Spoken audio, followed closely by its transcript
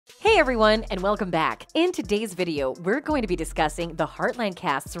Hey everyone, and welcome back. In today's video, we're going to be discussing the Heartland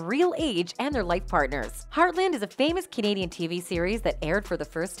cast's real age and their life partners. Heartland is a famous Canadian TV series that aired for the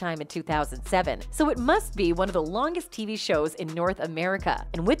first time in 2007, so it must be one of the longest TV shows in North America.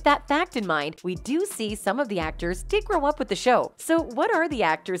 And with that fact in mind, we do see some of the actors did grow up with the show. So what are the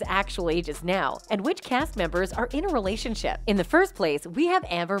actors' actual ages now, and which cast members are in a relationship? In the first place, we have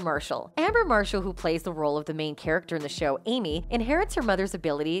Amber Marshall. Amber Marshall, who plays the role of the main character in the show, Amy, inherits her mother's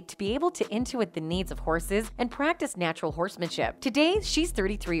ability to be able to intuit the needs of horses and practice natural horsemanship. Today, she's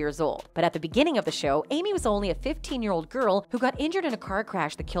 33 years old, but at the beginning of the show, Amy was only a 15-year-old girl who got injured in a car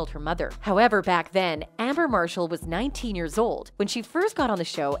crash that killed her mother. However, back then, Amber Marshall was 19 years old. When she first got on the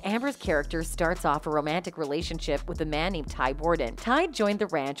show, Amber's character starts off a romantic relationship with a man named Ty Borden. Ty joined the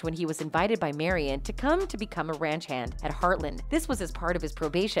ranch when he was invited by Marion to come to become a ranch hand at Heartland. This was as part of his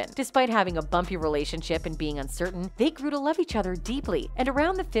probation. Despite having a bumpy relationship and being uncertain, they grew to love each other deeply, and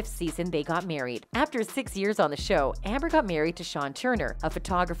around the 5th season, they got married. After 6 years on the show, Amber got married to Shawn Turner, a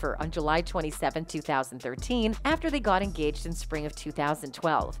photographer, on July 27, 2013, after they got engaged in spring of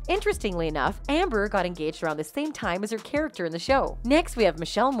 2012. Interestingly enough, Amber got engaged around the same time as her character in the show. Next, we have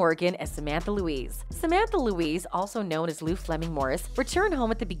Michelle Morgan as Samantha Louise. Samantha Louise, also known as Lou Fleming Morris, returned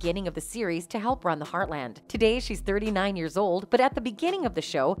home at the beginning of the series to help run the Heartland. Today, she's 39 years old, but at the beginning of the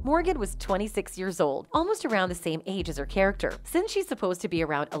show, Morgan was 26 years old, almost around the same age as her character. Since she's supposed to be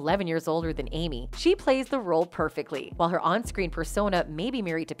around 11 years older than Amy, she plays the role perfectly. While her on-screen persona may be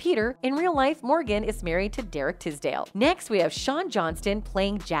married to Peter, in real life, Morgan is married to Derek Tisdale. Next, we have Sean Johnston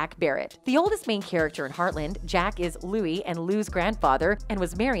playing Jack Barrett. The oldest main character in Heartland, Jack is Louis and Lou's grandfather and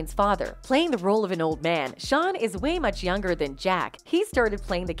was Marion's father. Playing the role of an old man, Sean is way much younger than Jack. He started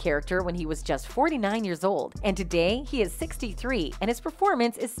playing the character when he was just 49 years old, and today he is 63, and his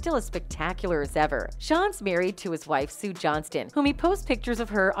performance is still as spectacular as ever. Sean's married to his wife, Sue Johnston, whom he posts pictures of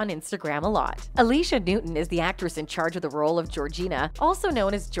her on Instagram a lot. Alicia Newton is the actress in charge of the role of Georgina, also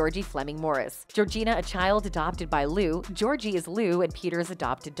known as Georgie Fleming Morris. Georgina, a child adopted by Lou, Georgie is Lou and Peter's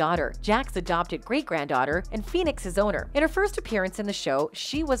adopted daughter, Jack's adopted great-granddaughter, and Phoenix his owner. In her first appearance in the show,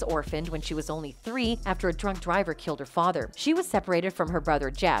 she was orphaned when she was only 3 after a drunk driver killed her father. She was separated from her brother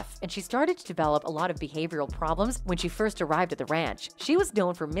Jeff, and she started to develop a lot of behavioral problems when she first arrived at the ranch. She was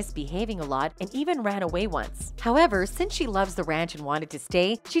known for misbehaving a lot and even ran away once. However, since she loves the ranch and wanted to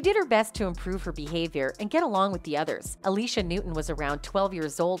stay, she did her best to improve her behavior and get along with the others. Alicia Newton was around 12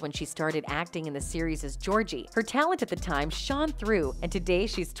 years old when she started acting in the series as Georgie. Her talent at the time shone through, and today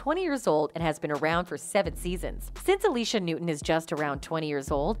she's 20 years old and has been around for 7 seasons. Since Alicia Newton is just around 20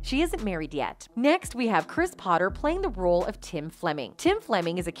 years old, she isn't married yet. Next, we have Chris Potter playing the role of Tim Fleming. Tim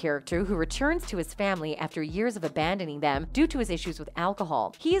Fleming is a character who returns to his family after years of abandoning them due to his issues with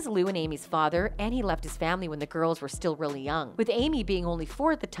alcohol. He is Lou and Amy's father, and he left his family when the girls were still really young, with Amy being only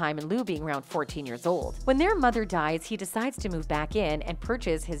 4 at the time and Lou being around 14 years old. When their mother dies, he decides to move back in and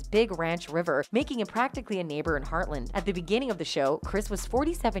purchase his big ranch river, making him practically a neighbor in Heartland. At the beginning of the show, Chris was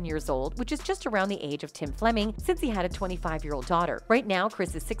 47 years old, which is just around the age of Tim Fleming since he had a 25-year-old daughter. Right now,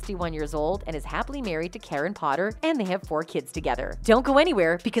 Chris is 61 years old and is happily married to Karen Potter, and they have 4 kids together. Don't go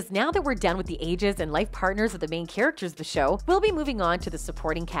anywhere, because now that we're done with the ages and life partners of the main characters of the show, we'll be moving on to the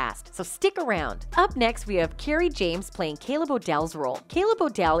supporting cast, so stick around. Up next, we have Kerry James playing Caleb Odell's role. Caleb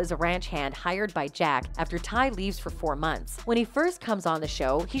Odell is a ranch hand hired by Jack after Ty leaves for 4 months. When he first comes on the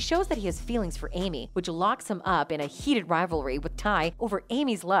show, he shows that he has feelings for Amy, which locks him up in a heated rivalry with Ty over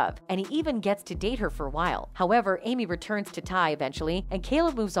Amy's love, and he even gets to date her for a while. However, Amy returns to Ty eventually, and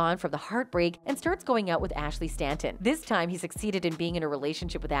Caleb moves on from the heartbreak and starts going out with Ashley Stanton. This time, he succeeded in being in a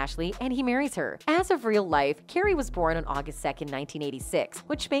relationship with Ashley, and he marries her. As of real life, Kerry was born on August 2nd, 1986,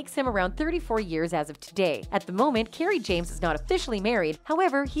 which makes him around 34 years as of today. At the moment, Kerry James is not officially married,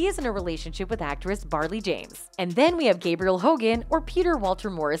 however, he is in a relationship with actress Barley James. And then we have Gabriel Hogan, or Peter Walter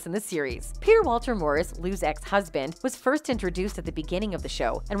Morris, in the series. Peter Walter Morris, Lou's ex-husband, was first introduced at the beginning of the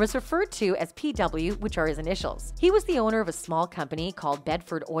show and was referred to as PW, which are his initials. He was the owner of a small company called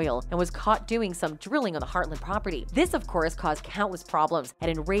Bedford Oil and was caught doing some drilling on the Heartland property. This, of course, caused countless problems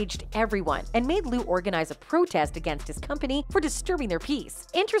and enraged everyone and made Lou organize a protest against his company for disturbing their peace.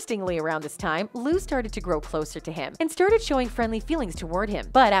 Interestingly, around this time, Lou started to grow closer to him and started showing friendly feelings toward him.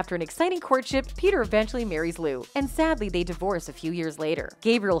 But after an exciting courtship, Peter eventually marries Lou, and sadly they divorce a few years later.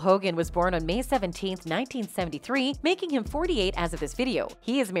 Gabriel Hogan was born on May 17, 1973, making him 48 as of this video.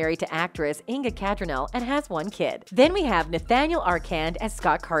 He is married to actress Inga Cadranel and has 1 kid. Then we have Nathaniel Arcand as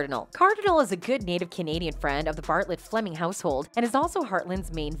Scott Cardinal. Cardinal is a good native Canadian friend of the Bartlett Fleming household and is also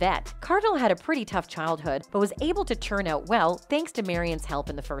Heartland's main vet. Cardinal had a pretty tough childhood, but was able to turn out well thanks to Marion's help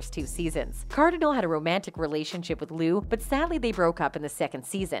in the first 2 seasons. Cardinal had a romantic relationship with Lou, but sadly they broke up in the second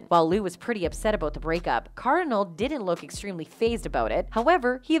season. While Lou was pretty upset about the breakup, Cardinal didn't look extremely fazed about it.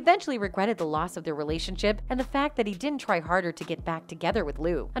 However, he eventually regretted the loss of their relationship and the fact that he didn't try harder to get back together with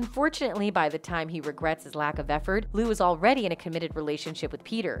Lou. Unfortunately, by the time he regrets his lack of effort, Lou is already in a committed relationship with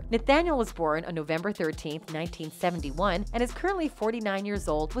Peter. Nathaniel was born on November 13, 1971, and is currently 49 years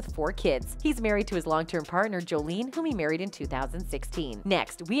old with 4 kids. He's married to his long-term partner, Jolene, whom he married in 2016.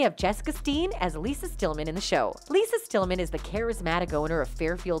 Next, we have Jessica Steen as Lisa Stillman in the show. Lisa Stillman is the charismatic owner of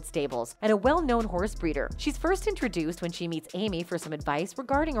Fairfield Stables and a well-known horse breeder. She's first introduced when she meets Amy for some advice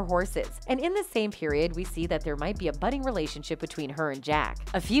regarding her horses, and in the same period, we see that there might be a budding relationship between her and Jack.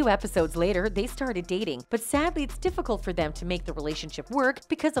 A few episodes later, they started dating, but sadly, it's difficult for them to make the relationship work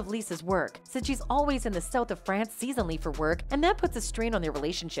because of Lisa's work, since she's always in the south of France seasonally for work, and that puts a strain on their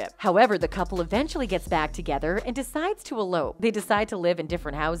relationship. However, the couple eventually gets back together and decides to elope. They decide to live in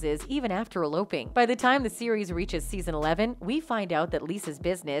different houses even after eloping. By the time the series reaches season 11, we find out that Lisa's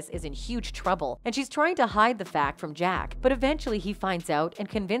business is in huge trouble, and she's trying to hide the fact from Jack, but eventually he finds out and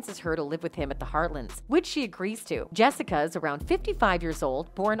convinces her to live with him at the Heartlands, which she agrees to. Jessica is around 55 years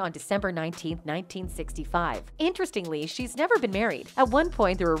old, born on December 19, 1965. Interestingly, she's never been married. At one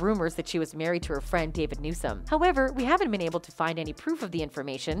point, there were rumors that she was married to her friend David Newsom. However, we haven't been able to find any proof of the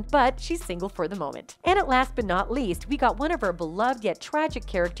information, but she's single for the moment. And at last but not least, we got one of our beloved yet tragic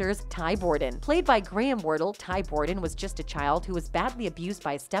characters, Ty Borden. Played by Graham Wardle, Ty Borden was just a child who was badly abused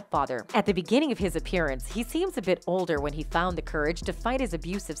by his stepfather. At the beginning of his appearance, he seems a bit older when he found the courage to fight his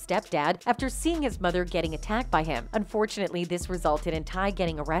abusive stepdad after seeing his mother getting attacked by him. Unfortunately, this resulted in Ty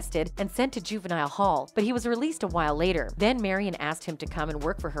getting arrested and sent to juvenile hall, but he was released a while later. Then Marion asked him to come and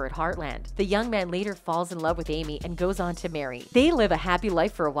work for her at Heartland. The young man later falls in love with Amy and goes on to marry. They live a happy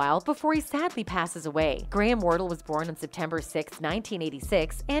life for a while before he sadly passes away. Graham Wardle was born on September 6,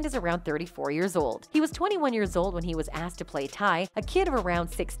 1986, and is around 34 years old. He was 21 years old when he was asked to play Ty, a kid of around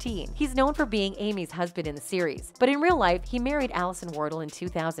 16. He's known for being Amy's husband in the series, but in real life, he married Allison Wardle in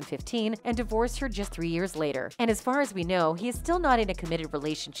 2015 and divorced her just 3 years later. And as far as we know, he is still not in a committed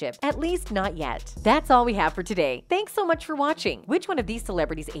relationship, at least not yet. That's all we have for today. Thanks so much for watching. Which one of these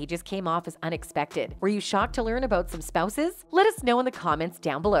celebrities' ages came off as unexpected? Were you shocked to learn about some spouses? Let us know in the comments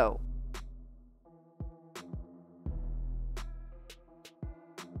down below.